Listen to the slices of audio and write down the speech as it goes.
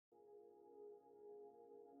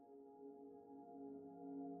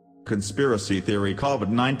Conspiracy theory: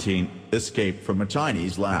 COVID-19 escaped from a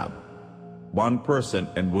Chinese lab. One person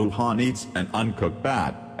in Wuhan eats an uncooked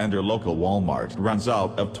bat, and their local Walmart runs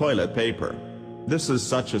out of toilet paper. This is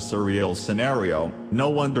such a surreal scenario. No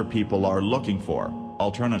wonder people are looking for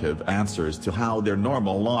alternative answers to how their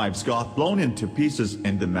normal lives got blown into pieces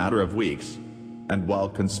in the matter of weeks. And while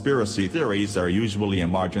conspiracy theories are usually a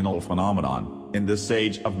marginal phenomenon, in this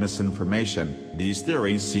age of misinformation, these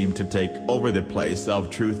theories seem to take over the place of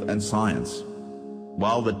truth and science.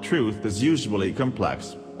 While the truth is usually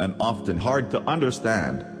complex and often hard to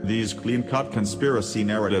understand, these clean-cut conspiracy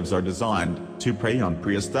narratives are designed to prey on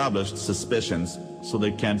pre-established suspicions, so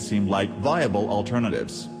they can seem like viable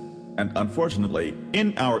alternatives. And unfortunately,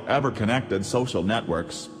 in our ever-connected social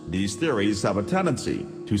networks, these theories have a tendency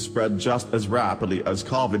to spread just as rapidly as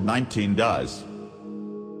COVID-19 does.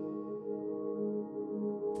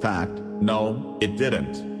 Fact: no, it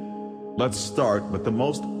didn't. Let's start with the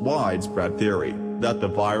most widespread theory, that the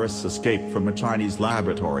virus escaped from a Chinese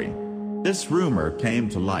laboratory. This rumor came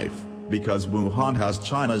to life because Wuhan has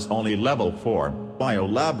China's only level 4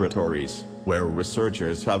 biolaboratories, where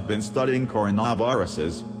researchers have been studying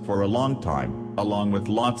coronaviruses for a long time, along with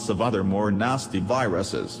lots of other more nasty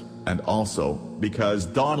viruses, and also because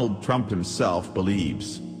Donald Trump himself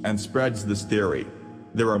believes and spreads this theory.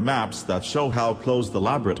 There are maps that show how close the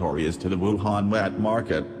laboratory is to the Wuhan wet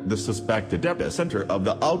market, the suspected epicenter of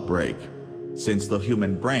the outbreak. Since the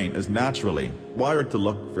human brain is naturally wired to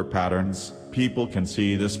look for patterns, people can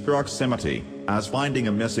see this proximity as finding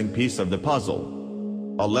a missing piece of the puzzle.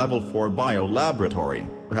 A level 4 biolaboratory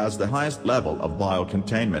has the highest level of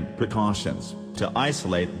biocontainment precautions to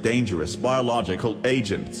isolate dangerous biological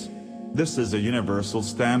agents. This is a universal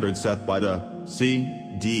standard set by the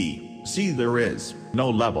CDC. There is no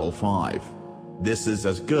level 5. This is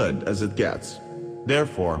as good as it gets.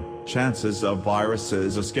 Therefore, chances of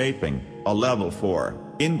viruses escaping a level 4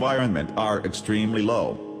 environment are extremely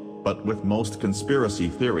low. But with most conspiracy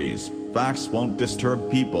theories, facts won't disturb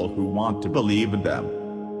people who want to believe in them.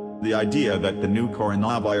 The idea that the new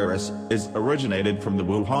coronavirus is originated from the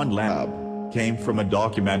Wuhan lab came from a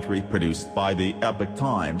documentary produced by the Epoch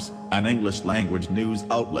Times, an English-language news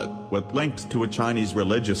outlet with links to a Chinese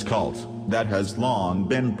religious cult that has long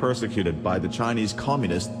been persecuted by the Chinese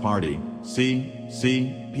Communist Party,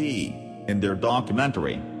 CCP. In their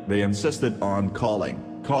documentary, they insisted on calling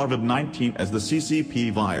COVID-19 as the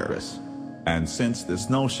CCP virus. And since this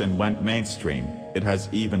notion went mainstream, it has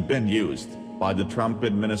even been used by the Trump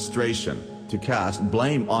administration to cast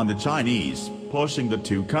blame on the Chinese, pushing the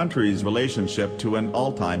two countries' relationship to an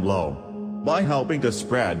all-time low. By helping to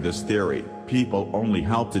spread this theory, people only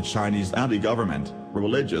help the Chinese anti-government,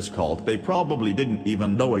 religious cult they probably didn't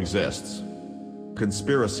even know exists.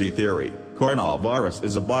 Conspiracy theory: coronavirus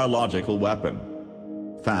is a biological weapon.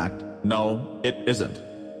 Fact: no, it isn't.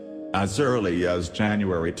 As early as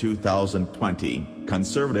January 2020,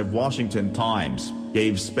 conservative Washington Times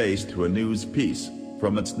gave space to a news piece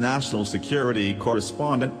from its national security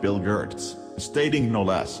correspondent Bill Gertz, stating no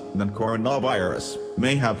less than coronavirus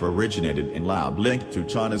may have originated in lab linked to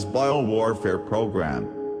China's biowarfare program.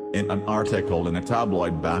 In an article in a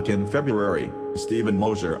tabloid back in February, Stephen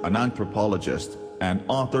Mosher, an anthropologist and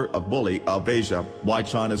author of Bully of Asia: Why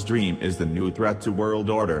China's Dream is the New Threat to World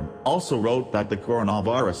Order, also wrote that the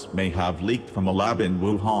coronavirus may have leaked from a lab in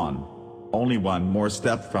Wuhan. Only one more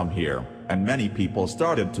step from here, and many people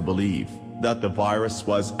started to believe that the virus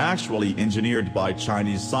was actually engineered by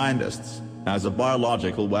Chinese scientists as a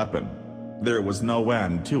biological weapon. There was no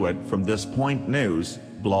end to it from this point. News,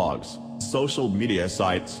 blogs, social media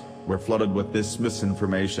sites were flooded with this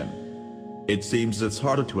misinformation. It seems it's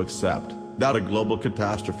harder to accept that a global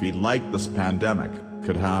catastrophe like this pandemic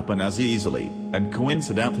could happen as easily and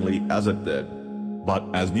coincidentally as it did. But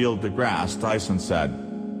as Neil deGrasse Tyson said,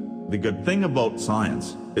 the good thing about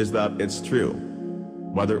science is that it's true,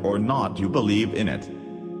 whether or not you believe in it.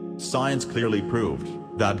 Science clearly proved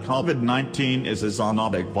that COVID-19 is a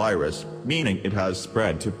zoonotic virus, meaning it has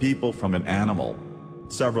spread to people from an animal.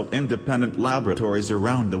 Several independent laboratories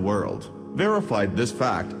around the world verified this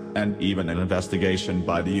fact, and even an investigation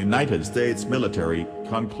by the United States military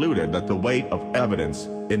concluded that the weight of evidence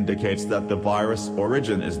indicates that the virus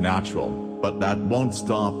origin is natural. But that won't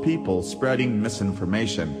stop people spreading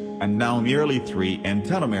misinformation, and now nearly 3 in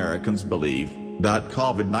 10 Americans believe that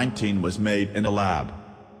COVID-19 was made in a lab.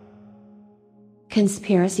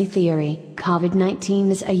 Conspiracy theory: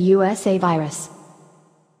 COVID-19 is a USA virus.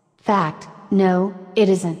 Fact: no, it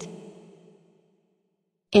isn't.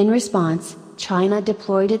 In response, China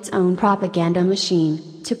deployed its own propaganda machine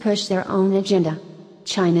to push their own agenda.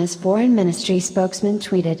 China's foreign ministry spokesman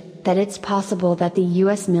tweeted, that it's possible that the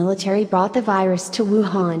US military brought the virus to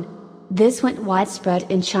Wuhan. This went widespread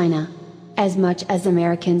in China. As much as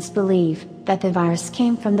Americans believe that the virus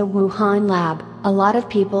came from the Wuhan lab, a lot of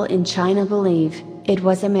people in China believe it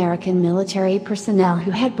was American military personnel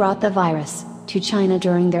who had brought the virus to China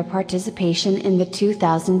during their participation in the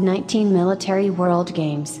 2019 Military World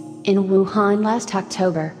Games in Wuhan last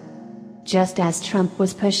October. Just as Trump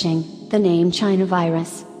was pushing the name China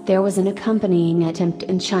virus, there was an accompanying attempt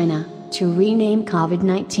in China to rename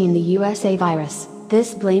COVID-19 the USA virus.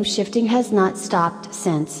 This blame shifting has not stopped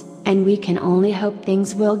since, and we can only hope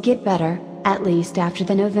things will get better, at least after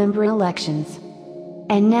the November elections.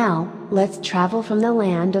 And now, let's travel from the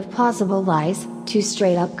land of plausible lies to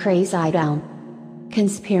straight up crazy-town.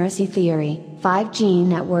 Conspiracy theory: 5G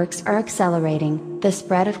networks are accelerating the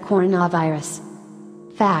spread of coronavirus.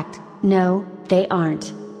 Fact: no, they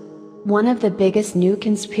aren't. One of the biggest new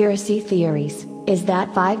conspiracy theories is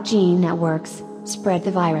that 5G networks spread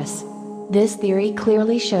the virus. This theory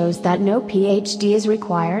clearly shows that no PhD is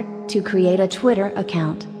required to create a Twitter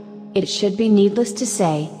account. It should be needless to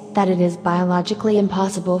say that it is biologically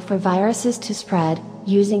impossible for viruses to spread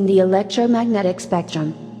using the electromagnetic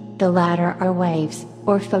spectrum. The latter are waves,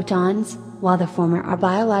 or photons, while the former are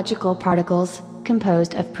biological particles,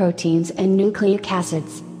 composed of proteins and nucleic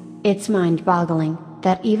acids. It's mind-boggling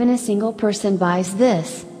that even a single person buys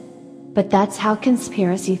this. But that's how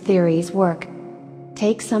conspiracy theories work.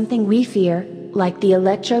 Take something we fear, like the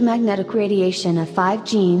electromagnetic radiation of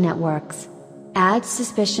 5G networks. Add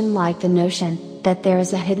suspicion like the notion that there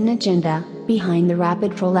is a hidden agenda behind the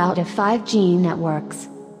rapid rollout of 5G networks.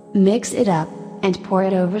 Mix it up, and pour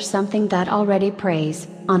it over something that already preys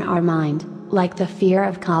on our mind, like the fear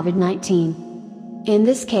of COVID-19. In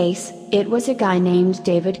this case, it was a guy named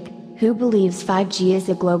David, who believes 5G is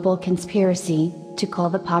a global conspiracy to cull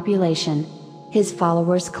the population. His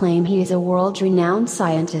followers claim he is a world-renowned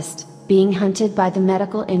scientist, being hunted by the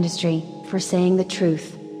medical industry for saying the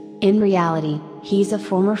truth. In reality, he's a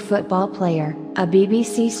former football player, a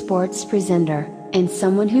BBC sports presenter, and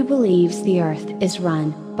someone who believes the Earth is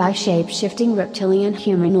run by shape-shifting reptilian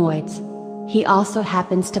humanoids. He also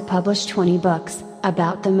happens to publish 20 books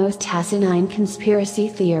about the most asinine conspiracy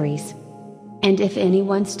theories. And if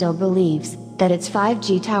anyone still believes that it's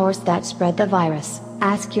 5G towers that spread the virus,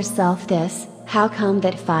 ask yourself this: how come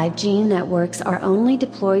that 5G networks are only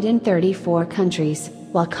deployed in 34 countries,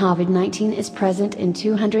 while COVID-19 is present in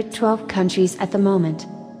 212 countries at the moment?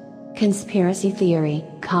 Conspiracy theory: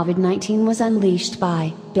 COVID-19 was unleashed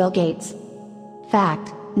by Bill Gates.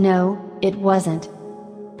 Fact: no, it wasn't.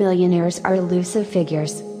 Billionaires are elusive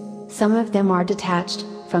figures. Some of them are detached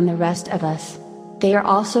from the rest of us. They are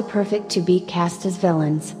also perfect to be cast as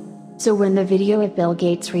villains. So when the video of Bill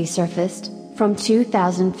Gates resurfaced, from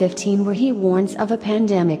 2015, where he warns of a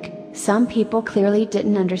pandemic, some people clearly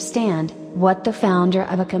didn't understand what the founder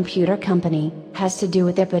of a computer company has to do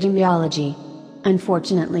with epidemiology.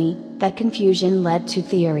 Unfortunately, that confusion led to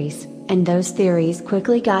theories, and those theories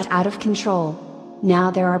quickly got out of control.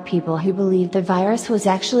 Now there are people who believe the virus was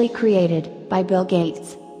actually created by Bill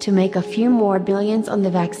Gates to make a few more billions on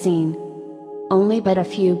the vaccine. Only but a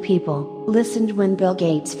few people listened when Bill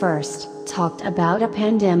Gates first talked about a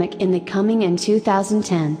pandemic in the coming in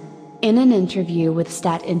 2010. In an interview with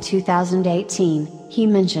Stat in 2018, he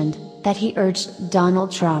mentioned that he urged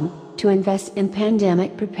Donald Trump to invest in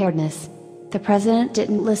pandemic preparedness. The president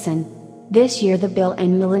didn't listen. This year the Bill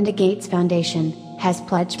and Melinda Gates Foundation has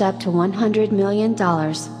pledged up to $100 million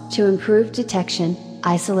to improve detection,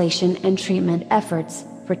 isolation and treatment efforts,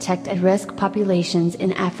 protect at-risk populations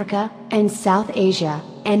in Africa and South Asia,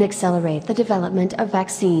 and accelerate the development of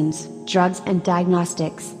vaccines, drugs and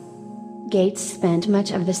diagnostics. Gates spent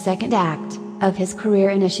much of the second act of his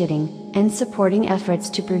career initiating and supporting efforts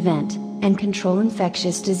to prevent and control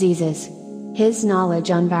infectious diseases. His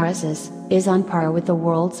knowledge on viruses is on par with the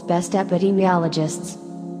world's best epidemiologists.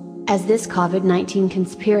 As this COVID-19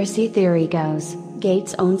 conspiracy theory goes,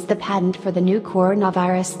 Gates owns the patent for the new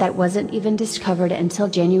coronavirus that wasn't even discovered until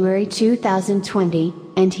January 2020,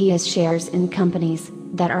 and he has shares in companies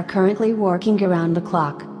that are currently working around the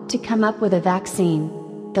clock to come up with a vaccine.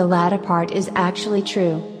 The latter part is actually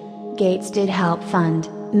true. Gates did help fund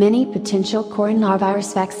many potential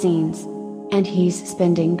coronavirus vaccines, and he's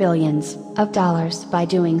spending billions of dollars by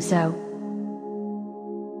doing so.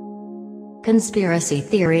 Conspiracy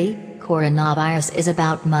theory: coronavirus is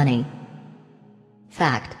about money.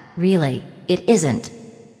 Fact: really, it isn't.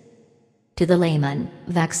 To the layman,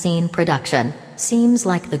 vaccine production seems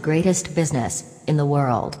like the greatest business in the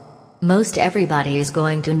world. Most everybody is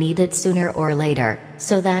going to need it sooner or later,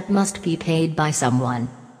 so that must be paid by someone.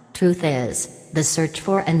 Truth is, the search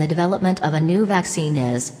for and the development of a new vaccine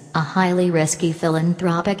is a highly risky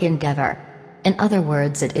philanthropic endeavor. In other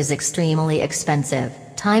words, it is extremely expensive,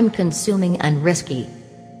 time-consuming and risky.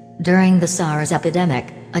 During the SARS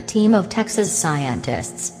epidemic, a team of Texas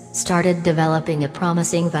scientists started developing a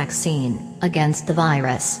promising vaccine against the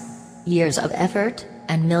virus. Years of effort,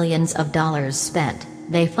 and millions of dollars spent,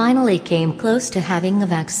 they finally came close to having a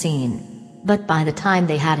vaccine. But by the time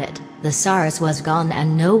they had it, the SARS was gone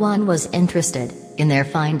and no one was interested in their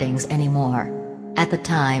findings anymore. At the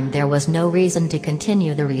time there was no reason to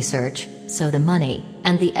continue the research, so the money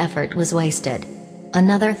and the effort was wasted.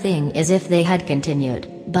 Another thing is, if they had continued,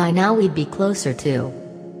 by now we'd be closer to.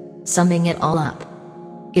 Summing it all up,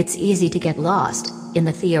 it's easy to get lost in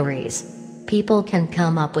the theories. People can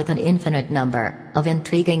come up with an infinite number of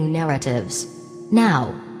intriguing narratives. Now,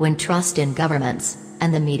 when trust in governments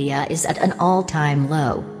and the media is at an all-time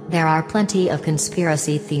low, there are plenty of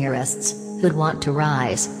conspiracy theorists who'd want to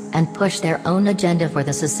rise and push their own agenda for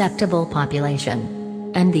the susceptible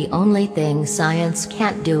population. And the only thing science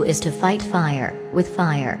can't do is to fight fire with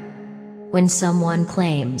fire. When someone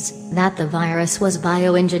claims that the virus was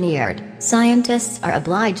bioengineered, scientists are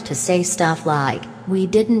obliged to say stuff like, "We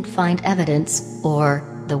didn't find evidence," or,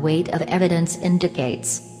 "The weight of evidence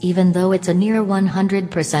indicates," even though it's a near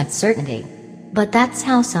 100% certainty. But that's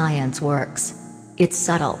how science works. It's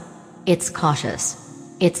subtle. It's cautious.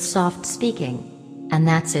 It's soft speaking. And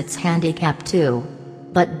that's its handicap too.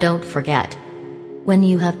 But don't forget, when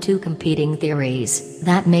you have two competing theories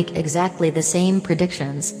that make exactly the same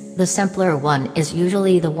predictions, the simpler one is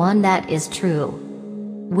usually the one that is true.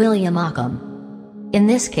 William Ockham. In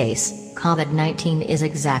this case, COVID-19 is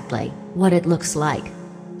exactly what it looks like.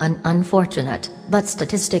 An unfortunate, but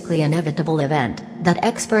statistically inevitable event that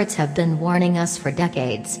experts have been warning us for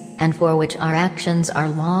decades, and for which our actions are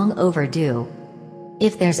long overdue.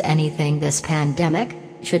 If there's anything this pandemic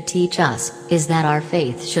should teach us, is that our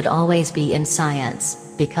faith should always be in science,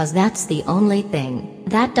 because that's the only thing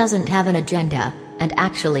that doesn't have an agenda, and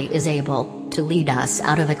actually is able to lead us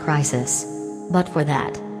out of a crisis. But for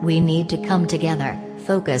that, we need to come together,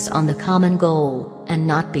 focus on the common goal, and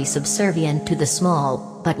not be subservient to the small,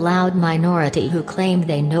 but loud minority who claim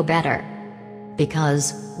they know better.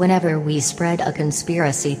 Because, whenever we spread a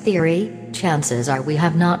conspiracy theory, chances are we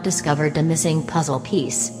have not discovered a missing puzzle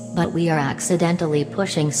piece, but we are accidentally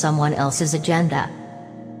pushing someone else's agenda.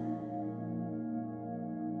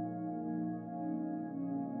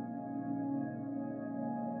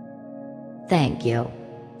 Thank you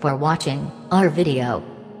for watching our video.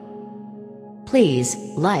 Please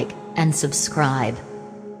like and subscribe.